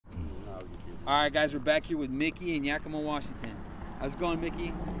All right, guys, we're back here with Mickey in Yakima, Washington. How's it going,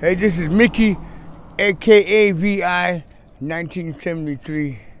 Mickey? Hey, this is Mickey, a.k.a. VI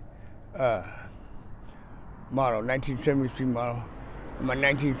 1973 model, 1973 model. I'm a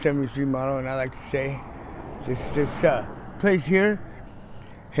 1973 model, and I like to say this place here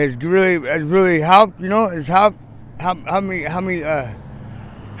has really helped, you know, it's helped me out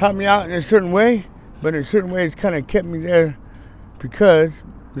in a certain way, but in a certain way it's kind of kept me there because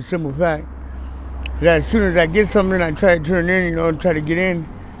the simple fact that as soon as I get something, I try to turn in, you know, and try to get in,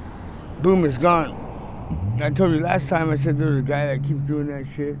 boom, it's gone. I told you last time, I said there's a guy that keeps doing that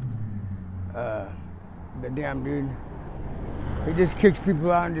shit. The damn dude. He just kicks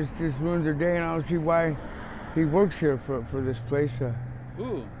people out and just ruins their day, and I don't see why he works here for this place.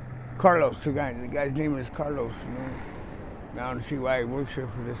 Who? Carlos, the guy's name is Carlos, you know. I don't see why he works here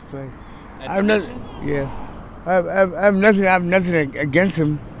for this place. I have nothing. Yeah, I have nothing against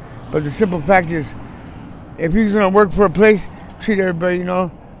him, but the simple fact is, if he's gonna work for a place, treat everybody, you know,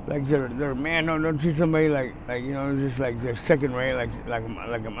 like they're a man. Don't treat somebody like you know, just like they're second rate, like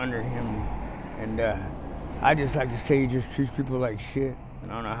I'm under him. And I just like to say he just treats people like shit.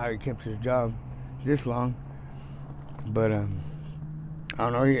 And I don't know how he kept his job this long, but I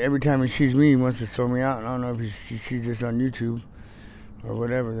don't know. Every time he sees me, he wants to throw me out. And I don't know if he sees this on YouTube or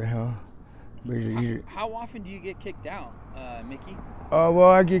whatever the hell. But how often do you get kicked out, Mickey? Well,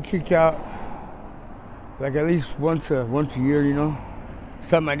 I get kicked out like at least once a year, you know.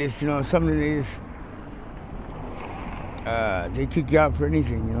 Something like this, you know. Something they kick you out for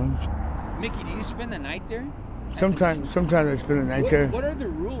anything, you know. Mickey, do you spend the night there? Sometimes I spend the night there. What are the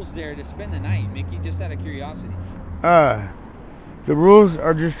rules there to spend the night, Mickey? Just out of curiosity. The rules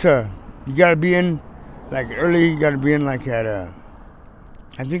are just you gotta be in like early. You gotta be in like at I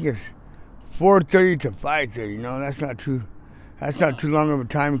think it's 4:30 to 5:30. You know, that's not too long of a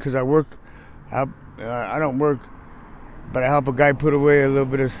time because I work. I don't work, but I help a guy put away a little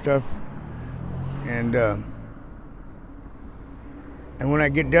bit of stuff, and when I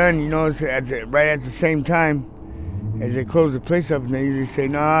get done, you know, it's right at the same time as they close the place up, and they usually say,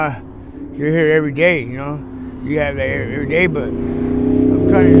 "Nah, you're here every day, you know, you have that every day." But I'm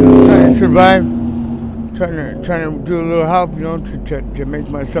trying to survive, trying to do a little help, you know, to make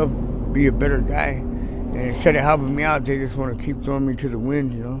myself be a better guy. And instead of helping me out, they just want to keep throwing me to the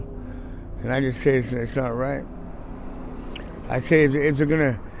wind, you know. And I just say it's not right. I say if they're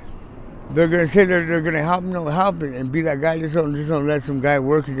gonna say they're gonna help, you know, help and be that guy. Just don't let some guy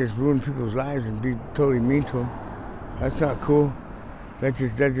work and just ruin people's lives and be totally mean to them. That's not cool. That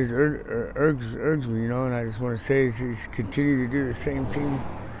just irks me, you know. And I just want to say is continue to do the same thing,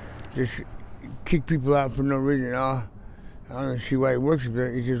 just kick people out for no reason at all. I don't see why he works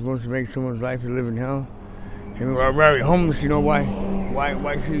there. He just wants to make someone's life a living hell. And we're homeless, you know why?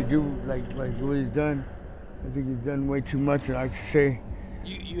 Why should he do like what he's done? I think he's done way too much, and I like to say.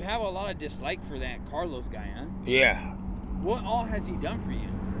 You have a lot of dislike for that Carlos guy, huh? Yeah. What all has he done for you?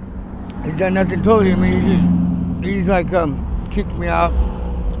 He's done nothing totally. I mean, he's like kicked me out.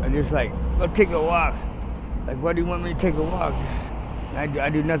 I just like, go take a walk. Like, why do you want me to take a walk? I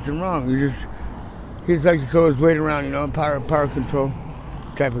do nothing wrong. He just like to throw his weight around, you know, power control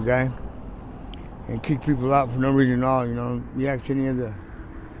type of guy, and kick people out for no reason at all. You know, you ask anybody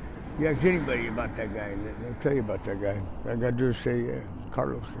about that guy, they'll tell you about that guy. All I gotta do is say, yeah,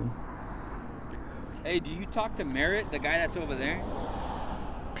 Carlos. You know? Hey, do you talk to Merritt, the guy that's over there?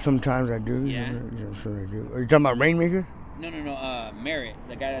 Sometimes I do. Yeah. So I do. Are you talking about Rainmaker? No, Merritt,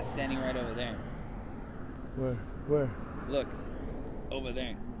 the guy that's standing right over there. Where? Look, over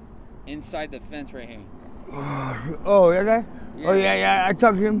there, inside the fence right here. Oh, that guy? Yeah. Oh, yeah. I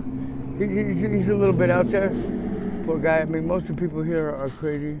talked to him. He's a little bit out there. Poor guy. I mean, most of the people here are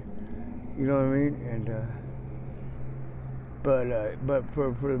crazy. You know what I mean? And but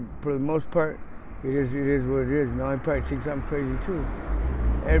for the most part, it is what it is. You know, I probably think I'm crazy too.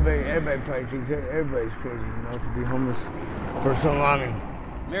 Everybody probably thinks everybody's crazy, you know, to be homeless for so long. And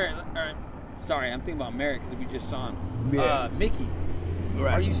Merritt, sorry, I'm thinking about Merritt because we just saw him. Yeah. Mickey,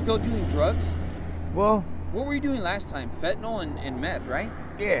 right. Are you still doing drugs? Well, what were you doing last time? Fentanyl and meth, right?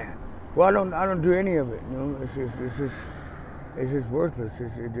 Yeah. Well, I don't do any of it. You know, it's just worthless.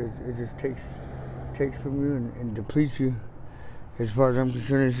 It just takes from you and depletes you. As far as I'm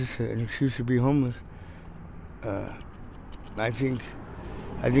concerned, it's just an excuse to be homeless. I think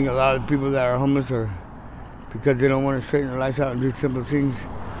a lot of people that are homeless are because they don't want to straighten their life out and do simple things.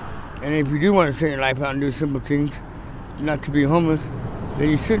 And if you do want to straighten your life out and do simple things, not to be homeless, then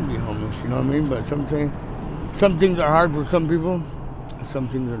you shouldn't be homeless. You know what I mean? But some things are hard for some people, some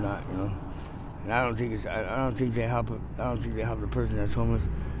things are not. You know. And I don't think they help the person that's homeless.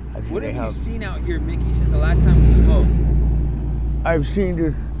 I think What they have help. you seen out here, Mickey, since the last time we spoke? I've seen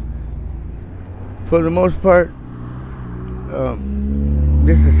this, for the most part,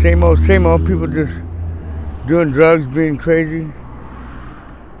 just the same old people just doing drugs, being crazy.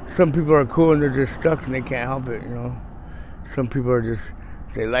 Some people are cool and they're just stuck and they can't help it, you know. Some people are just,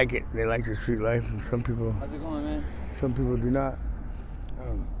 they like it, they like the street life, and some people, How's it going, man? some people do not.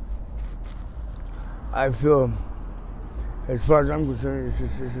 I feel, as far as I'm concerned,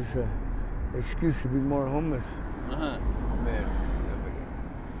 it's just an excuse to be more homeless. Man.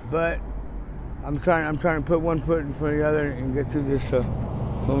 But I'm trying to put one foot in front of the other and get through this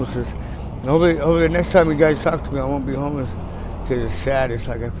homelessness. And hopefully the next time you guys talk to me, I won't be homeless, because it's sad. It's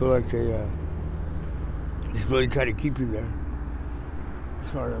like I feel like they just really try to keep you there.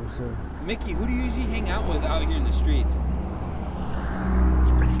 That's what I'm saying. Mickey, who do you usually hang out with out here in the streets?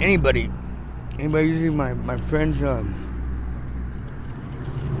 Anybody, usually my friends.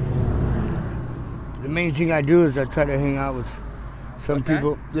 The main thing I do is I try to hang out with some What's that?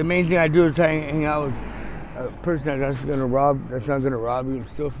 people. The main thing I do is try to hang out with a person that's not gonna rob you and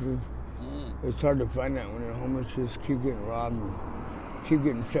steal from you. It's hard to find that when you're homeless. You just keep getting robbed and keep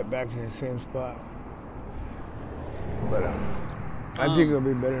getting set back in the same spot. But I think it'll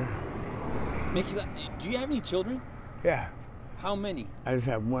be better. Mickey, do you have any children? Yeah. How many? I just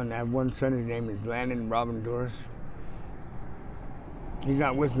have one. I have one son. His name is Landon Robin Doris. He's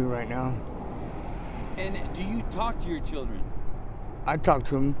not with me right now. And do you talk to your children? I talk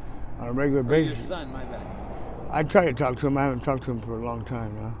to him on a regular Or basis. your son, my bad. I try to talk to him. I haven't talked to him for a long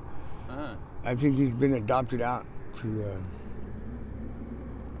time now. I think he's been adopted out to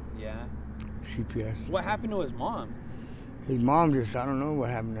Yeah. CPS. What happened to his mom? His mom just, I don't know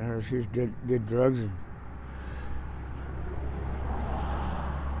what happened to her. She just did drugs and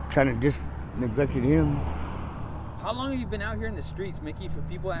kind of just neglected him. How long have you been out here in the streets, Mickey, for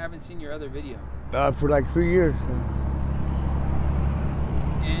people that haven't seen your other video? For like 3 years.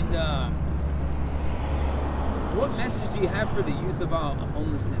 And what message do you have for the youth about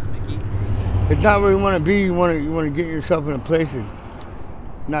homelessness, Mickey? It's not where you want to be. You want to get yourself in a place and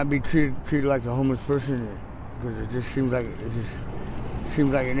not be treated like a homeless person, because it just seems like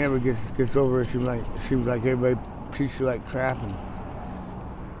it never gets over. It seems like everybody treats you like crap. And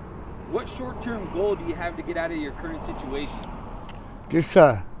What short-term goal do you have to get out of your current situation? just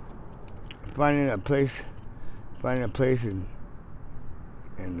finding a place and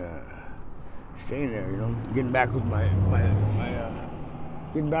staying there, you know, getting back with my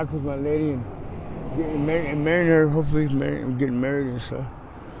lady and marrying her, hopefully getting married and stuff.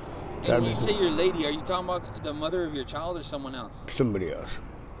 And when you say your lady, are you talking about the mother of your child or someone else? Somebody else.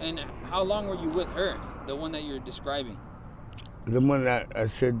 And how long were you with her, the one that you're describing? The one that I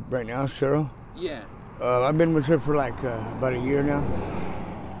said right now, Cheryl. Yeah. I've been with her for like about a year now.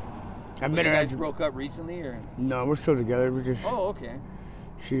 I met You her. guys broke up recently, or? No, we're still together. We just. Oh, okay.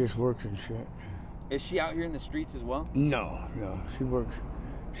 She just works and shit. Is she out here in the streets as well? No. She works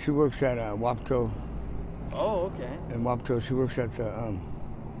at Wapto. Oh, okay. In Wapto, she works at the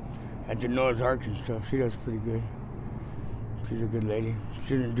Noah's Ark and stuff. She does pretty good. She's a good lady.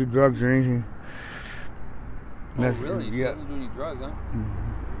 She didn't do drugs or anything. Oh, really? She doesn't do any drugs, huh?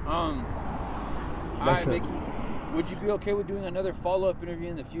 Mm-hmm. All right, Mickey. Would you be okay with doing another follow-up interview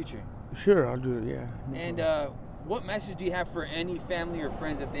in the future? Sure, I'll do it. Yeah. No And what message do you have for any family or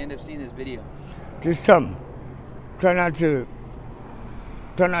friends if they end up seeing this video? Just tell them. Try not to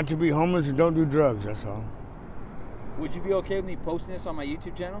be homeless and don't do drugs. That's all. Would you be okay with me posting this on my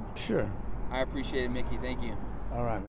YouTube channel? Sure. I appreciate it, Mickey. Thank you. All right.